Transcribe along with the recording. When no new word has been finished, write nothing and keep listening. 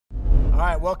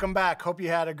right, welcome back. Hope you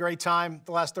had a great time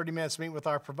the last 30 minutes meeting with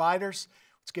our providers.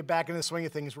 Let's get back into the swing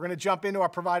of things. We're going to jump into our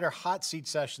provider hot seat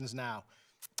sessions now.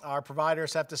 Our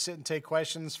providers have to sit and take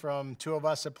questions from two of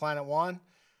us at PlanetOne.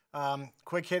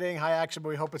 Quick hitting, high action, but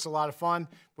we hope it's a lot of fun.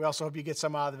 We also hope you get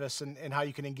some out of this and how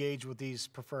you can engage with these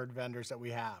preferred vendors that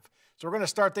we have. So we're going to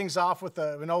start things off with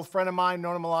an old friend of mine,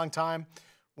 known him a long time,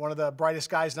 one of the brightest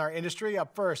guys in our industry.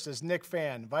 Up first is Nick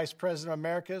Fan, Vice President of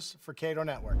Americas for Cato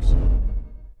Networks.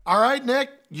 All right,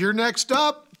 Nick, you're next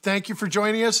up. Thank you for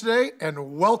joining us today,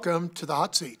 and welcome to the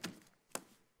hot seat.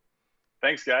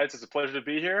 Thanks, guys. It's a pleasure to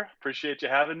be here. Appreciate you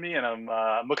having me, and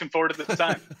I'm looking forward to this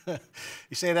time.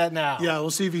 You say that now. Yeah,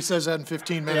 we'll see if he says that in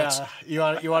 15 minutes.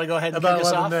 Yeah, you want to go ahead and about kick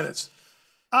us 11 off? minutes.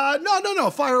 No.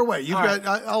 Fire away. You've got.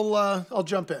 Right. I'll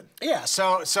jump in. Yeah.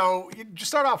 So you just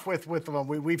start off with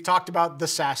we've talked about the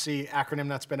SASE acronym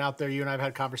that's been out there. You and I have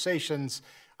had conversations.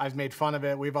 I've made fun of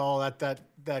it. We've all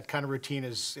that kind of routine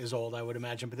is old, I would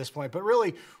imagine, at this point. But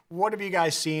really, what have you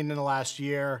guys seen in the last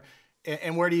year,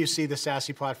 and where do you see the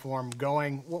SASE platform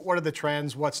going? What are the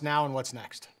trends? What's now and what's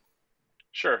next?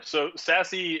 Sure. So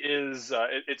SASE is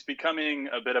it's becoming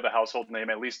a bit of a household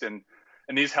name, at least in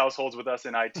these households with us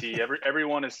in IT.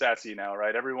 Everyone is SASE now,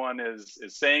 right? Everyone is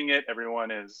saying it.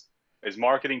 Everyone is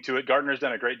marketing to it. Gartner's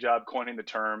done a great job coining the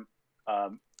term.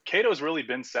 Cato's really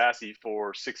been SASE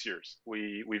for 6 years.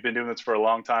 We've been doing this for a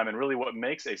long time, and really what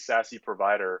makes a SASE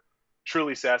provider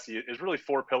truly SASE is really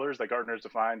 4 pillars that Gartner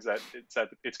defines. That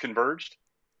it's converged,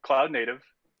 cloud native,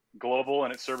 global,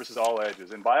 and it services all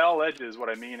edges. And by all edges, what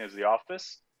I mean is the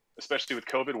office, especially with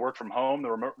COVID, work from home,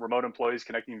 the remote employees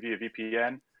connecting via VPN,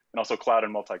 and also cloud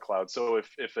and multi-cloud. So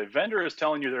if a vendor is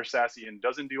telling you they're SASE and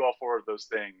doesn't do all 4 of those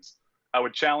things, I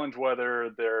would challenge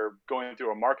whether they're going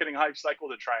through a marketing hype cycle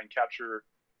to try and capture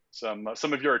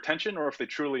some of your attention, or if they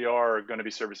truly are going to be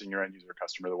servicing your end user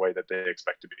customer the way that they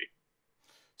expect to be.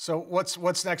 So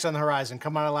what's next on the horizon?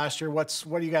 Come out of last year. What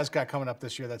do you guys got coming up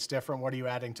this year that's different? What are you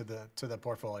adding to the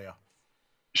portfolio?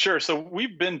 Sure. So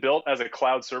we've been built as a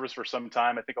cloud service for some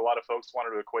time. I think a lot of folks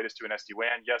wanted to equate us to an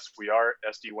SD-WAN. Yes, we are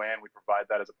SD-WAN. We provide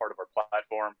that as a part of our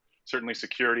platform. Certainly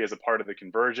security as a part of the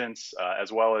convergence,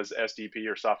 as well as SDP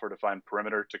or software-defined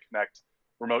perimeter to connect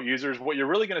remote users. What you're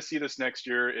really going to see this next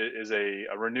year is a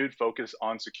renewed focus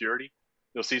on security.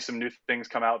 You'll see some new things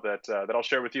come out that I'll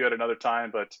share with you at another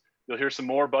time, but you'll hear some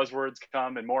more buzzwords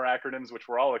come and more acronyms, which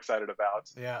we're all excited about.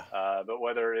 Yeah. But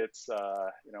whether it's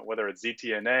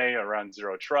ZTNA around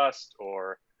Zero Trust,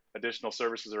 or additional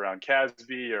services around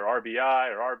CASB or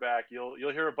RBI or RBAC,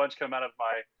 you'll hear a bunch come out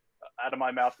of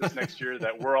my mouth this next year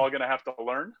that we're all going to have to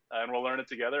learn, and we'll learn it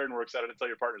together, and we're excited to tell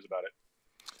your partners about it.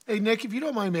 Hey, Nick, if you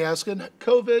don't mind me asking,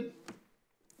 COVID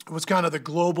was kind of the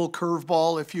global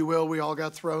curveball, if you will, we all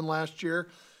got thrown last year.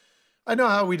 I know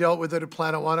how we dealt with it at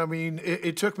PlanetOne. I mean,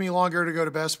 it took me longer to go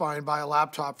to Best Buy and buy a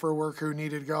laptop for a worker who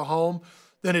needed to go home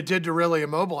than it did to really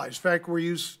immobilize. In fact, we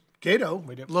use Cato,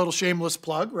 a little shameless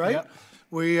plug, right? Yep.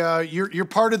 You're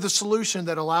part of the solution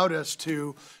that allowed us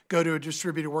to go to a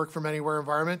distributed work from anywhere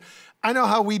environment. I know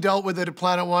how we dealt with it at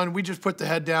PlanetOne. We just put the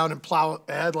head down and plow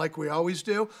ahead like we always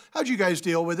do. How'd you guys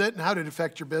deal with it, and how did it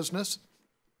affect your business?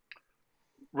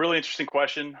 Really interesting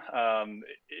question. In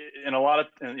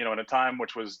a time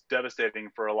which was devastating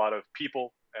for a lot of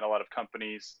people and a lot of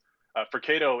companies, for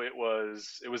Cato, it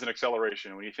was an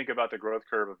acceleration. When you think about the growth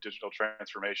curve of digital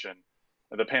transformation,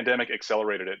 the pandemic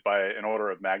accelerated it by an order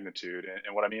of magnitude.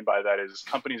 And what I mean by that is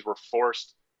companies were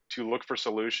forced to look for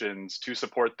solutions to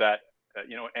support that,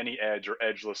 any edge or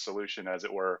edgeless solution, as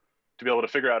it were, to be able to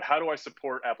figure out, how do I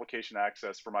support application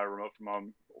access for my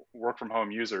work from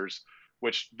home users,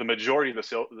 which the majority of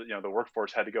the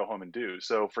workforce had to go home and do.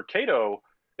 So for Cato,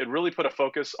 it really put a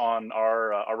focus on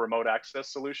our remote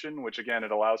access solution, which again,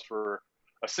 it allows for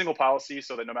a single policy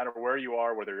so that no matter where you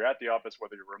are, whether you're at the office,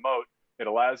 whether you're remote, it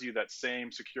allows you that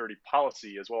same security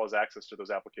policy as well as access to those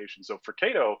applications. So for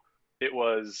Cato, it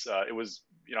was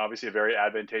obviously a very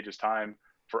advantageous time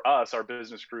for us. Our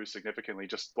business grew significantly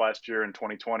just last year in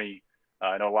 2020.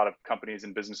 I know a lot of companies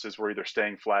and businesses were either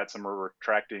staying flat, some were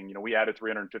retracting. We added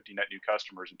 350 net new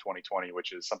customers in 2020,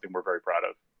 which is something we're very proud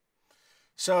of.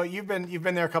 So you've been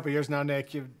there a couple of years now,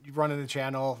 Nick. You've run in the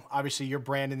channel. Obviously, your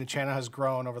brand in the channel has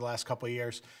grown over the last couple of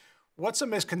years. What's a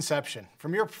misconception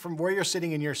from where you're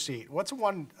sitting in your seat? What's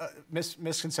one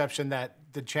misconception that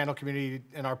the channel community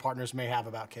and our partners may have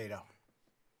about Cato?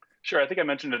 Sure. I think I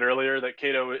mentioned it earlier that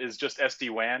Cato is just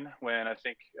SD-WAN, when I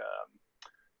think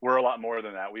we're a lot more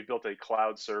than that. We've built a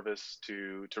cloud service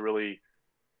to really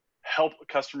help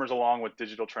customers along with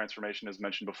digital transformation, as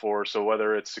mentioned before. So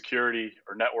whether it's security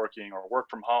or networking or work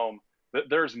from home,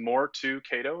 there's more to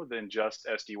Cato than just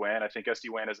SD-WAN. I think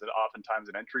SD-WAN is oftentimes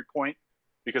an entry point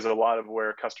because of a lot of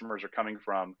where customers are coming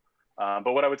from.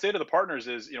 But what I would say to the partners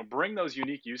is, bring those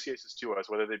unique use cases to us,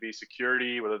 whether they be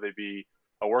security, whether they be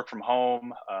a work from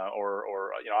home,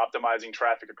 or optimizing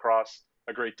traffic across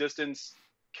a great distance.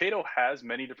 Cato has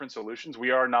many different solutions.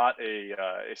 We are not a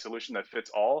solution that fits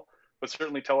all, but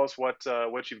certainly tell us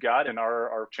what you've got, and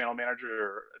our channel managers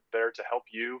are there to help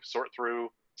you sort through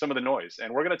some of the noise.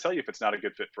 And we're going to tell you if it's not a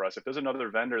good fit for us. If there's another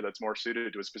vendor that's more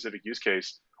suited to a specific use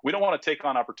case, we don't want to take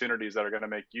on opportunities that are going to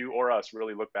make you or us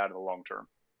really look bad in the long term.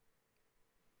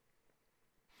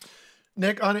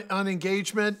 Nick, on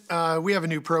engagement, we have a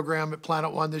new program at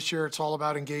PlanetOne this year. It's all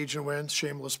about engage and win.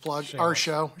 Shameless plug. Our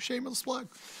show, shameless plug.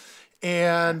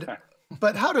 And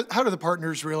but how do the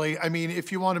partners really? I mean,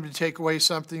 if you want them to take away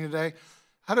something today,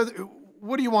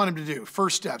 what do you want them to do?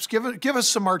 First steps. Give us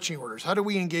some marching orders. How do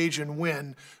we engage and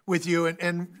win with you,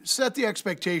 and set the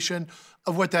expectation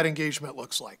of what that engagement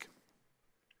looks like?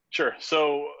 Sure.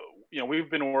 So,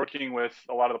 we've been working with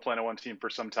a lot of the PlanetOne team for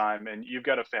some time, and you've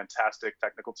got a fantastic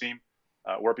technical team.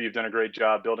 Warpy, you've done a great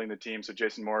job building the team. So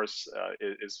Jason Morris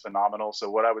is phenomenal. So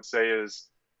what I would say is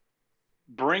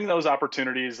bring those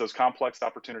opportunities, those complex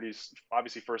opportunities,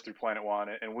 obviously first through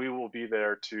PlanetOne, and we will be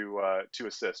there to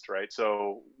assist, right?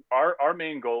 So our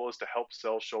main goal is to help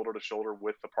sell shoulder to shoulder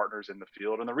with the partners in the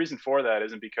field. And the reason for that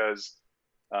isn't because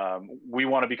we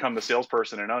want to become the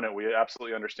salesperson and own it. We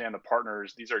absolutely understand the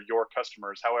partners. These are your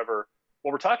customers. However,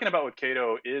 what we're talking about with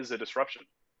Cato is a disruption.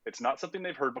 It's not something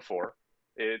they've heard before.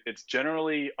 It's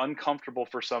generally uncomfortable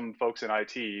for some folks in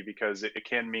IT because it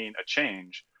can mean a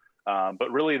change.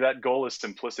 But really, that goal is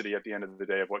simplicity at the end of the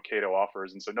day of what Cato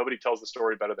offers. And so nobody tells the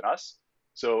story better than us.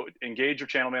 So engage your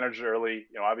channel manager early.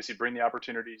 Obviously bring the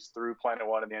opportunities through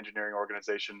PlanetOne and the engineering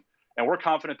organization. And we're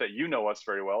confident that you know us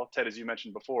very well. Ted, as you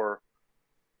mentioned before,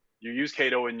 you use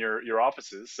Cato in your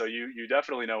offices. So you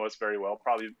definitely know us very well,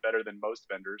 probably better than most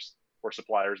vendors or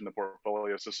suppliers in the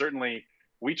portfolio. So certainly,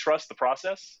 we trust the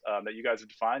process that you guys have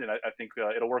defined, and I think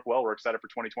it'll work well. We're excited for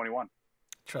 2021.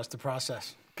 Trust the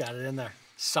process. Got it in there.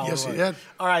 Solid. Yes, you did.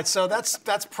 All right, so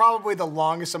that's probably the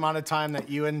longest amount of time that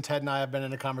you and Ted and I have been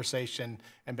in a conversation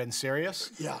and been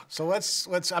serious. Yeah. So let's.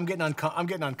 I'm getting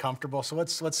uncomfortable. So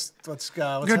let's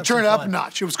go. We're gonna turn it up a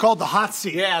notch. It was called the hot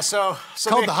seat. Yeah. So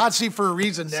called Nick, the hot seat for a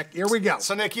reason, Nick. Here we go.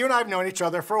 So Nick, you and I have known each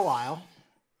other for a while.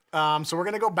 So we're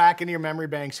going to go back into your memory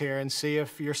banks here and see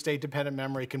if your state-dependent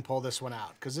memory can pull this one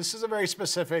out, because this is a very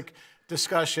specific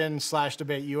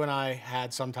discussion/debate you and I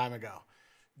had some time ago.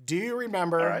 Do you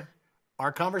remember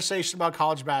our conversation about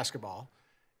college basketball,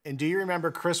 and do you remember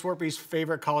Chris Warpy's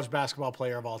favorite college basketball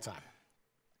player of all time?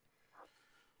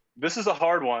 This is a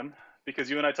hard one because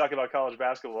you and I talk about college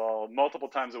basketball multiple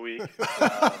times a week.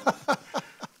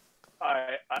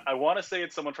 I want to say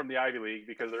it's someone from the Ivy League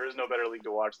because there is no better league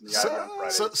to watch than the Ivy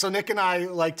on Fridays. So Nick and I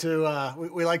like to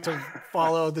we like to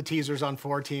follow the teasers on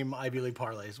 4-team Ivy League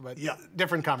parlays, but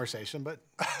different conversation. But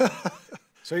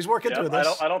so he's working through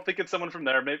this. I don't think it's someone from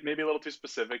there. Maybe a little too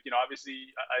specific. Obviously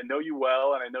I know you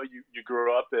well, and I know you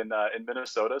grew up in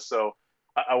Minnesota, so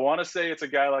I want to say it's a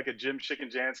guy like a Jim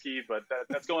Chickenjansky, but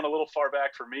that's going a little far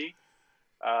back for me.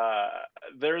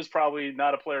 There's probably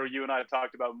not a player you and I have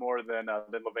talked about more than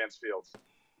Levance Fields.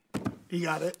 You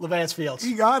got it. Levance Fields.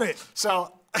 You got it.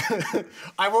 So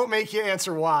I won't make you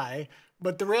answer why,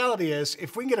 but the reality is,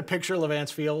 if we can get a picture of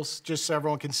Levance Fields, just so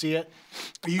everyone can see it.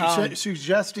 Are you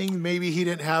suggesting maybe he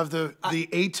didn't have the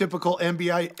atypical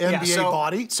NBA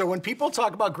body? So when people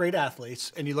talk about great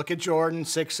athletes, and you look at Jordan,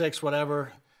 6'6",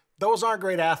 whatever, those aren't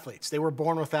great athletes. They were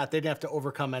born with that. They didn't have to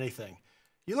overcome anything.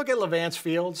 You look at Levance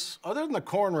Fields, other than the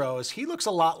cornrows, he looks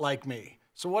a lot like me.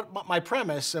 So what my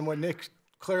premise, and what Nick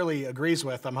clearly agrees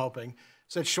with, I'm hoping,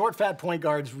 is that short, fat point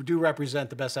guards do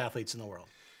represent the best athletes in the world.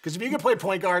 Because if you can play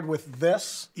point guard with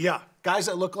this, guys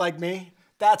that look like me,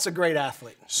 that's a great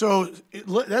athlete. So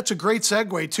that's a great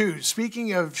segue, too.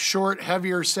 Speaking of short,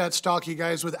 heavier set, stocky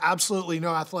guys with absolutely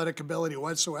no athletic ability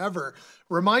whatsoever,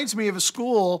 reminds me of a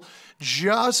school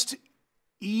just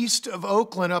east of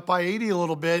Oakland, up I-80 a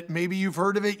little bit. Maybe you've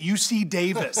heard of it, UC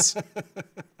Davis.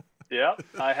 Yeah,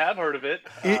 I have heard of it.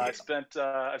 I spent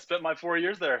my 4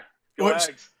 years there. Go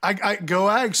Ags. Go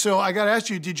Ags. So I got to ask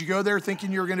you, did you go there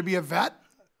thinking you were going to be a vet?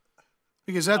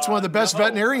 Because that's one of the best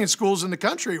veterinarian schools in the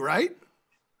country, right?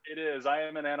 It is. I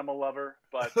am an animal lover,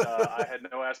 but I had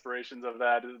no aspirations of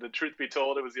that. The truth be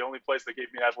told, it was the only place that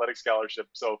gave me an athletic scholllership.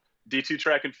 So D2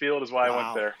 track and field is why I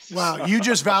went there. Wow, you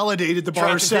just validated the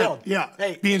bar set. Yeah,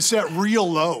 being set real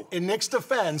low. In Nick's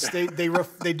defense, they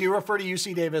do refer to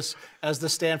UC Davis as the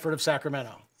Stanford of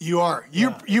Sacramento. You are.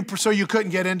 So you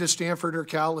couldn't get into Stanford or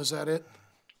Cal, is that it?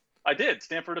 I did.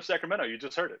 Stanford of Sacramento. You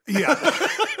just heard it. Yeah.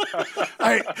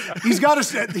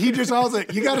 He just also,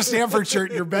 you got a Stanford shirt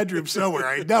in your bedroom somewhere.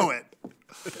 I know it.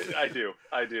 I do.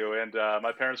 And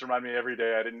my parents remind me every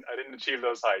day I didn't achieve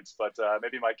those heights, but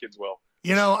maybe my kids will.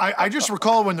 You know, I just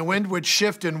recall when the wind would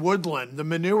shift in Woodland, the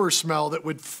manure smell that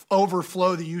would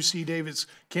overflow the UC Davis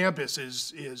campus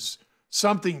is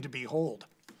something to behold.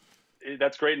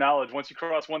 That's great knowledge. Once you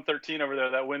cross 113 over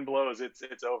there, that wind blows, it's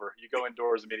over. You go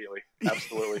indoors immediately.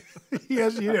 Absolutely.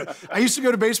 Yes, you do. I used to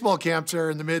go to baseball camps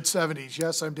there in the mid-'70s.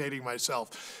 Yes, I'm dating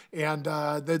myself. And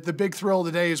the big thrill of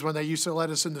the day is when they used to let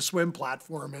us in the swim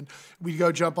platform, and we'd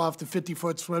go jump off the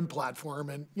 50-foot swim platform,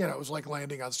 and, you know, it was like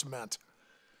landing on cement.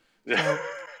 So,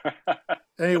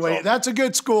 anyway, that's a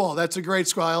good school. That's a great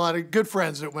school. I had a lot of good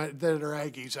friends that are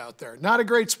Aggies out there. Not a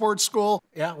great sports school.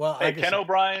 Yeah, well, hey, Ken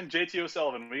O'Brien, JT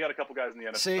O'Sullivan. We got a couple guys in the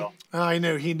NFL. See? Oh, I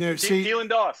knew. He knew. See, Keelan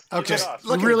Doss. Okay, Doss.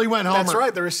 he really went homer. That's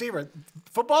right, the receiver.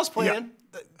 Football's playing.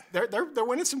 Yeah. They're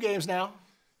winning some games now.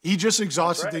 He just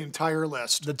exhausted the entire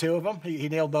list. The two of them? He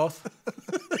nailed both?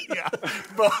 Yeah.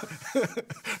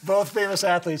 both famous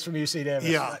athletes from UC Davis.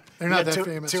 Yeah, they're not that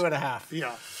famous. 2.5.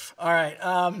 Yeah. All right.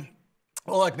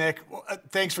 Well, look, Nick,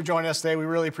 thanks for joining us today. We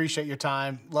really appreciate your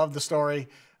time. Love the story.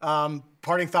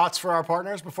 Parting thoughts for our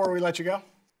partners before we let you go?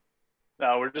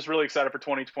 No, we're just really excited for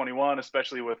 2021,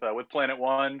 especially with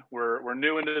PlanetOne. We're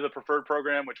new into the preferred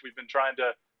program, which we've been trying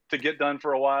to get done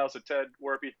for a while. So Ted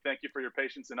Werpy, thank you for your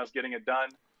patience in us getting it done.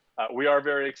 We are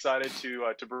very excited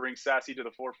to bring SASE to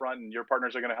the forefront, and your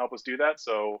partners are going to help us do that.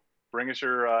 So bring us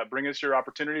your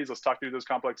opportunities. Let's talk through those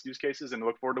complex use cases and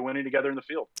look forward to winning together in the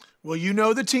field. Well, you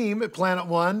know the team at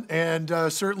PlanetOne, and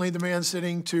certainly the man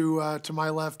sitting to my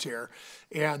left here,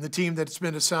 and the team that's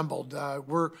been assembled.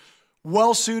 We're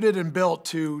well suited and built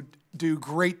to do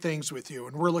great things with you,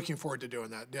 and we're looking forward to doing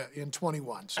that in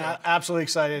 21. So absolutely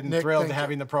excited and Nick, thrilled to have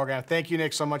you in the program. Thank you,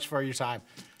 Nick, so much for your time.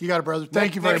 You got it, brother.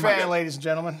 Thank you very much, ladies and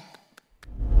gentlemen.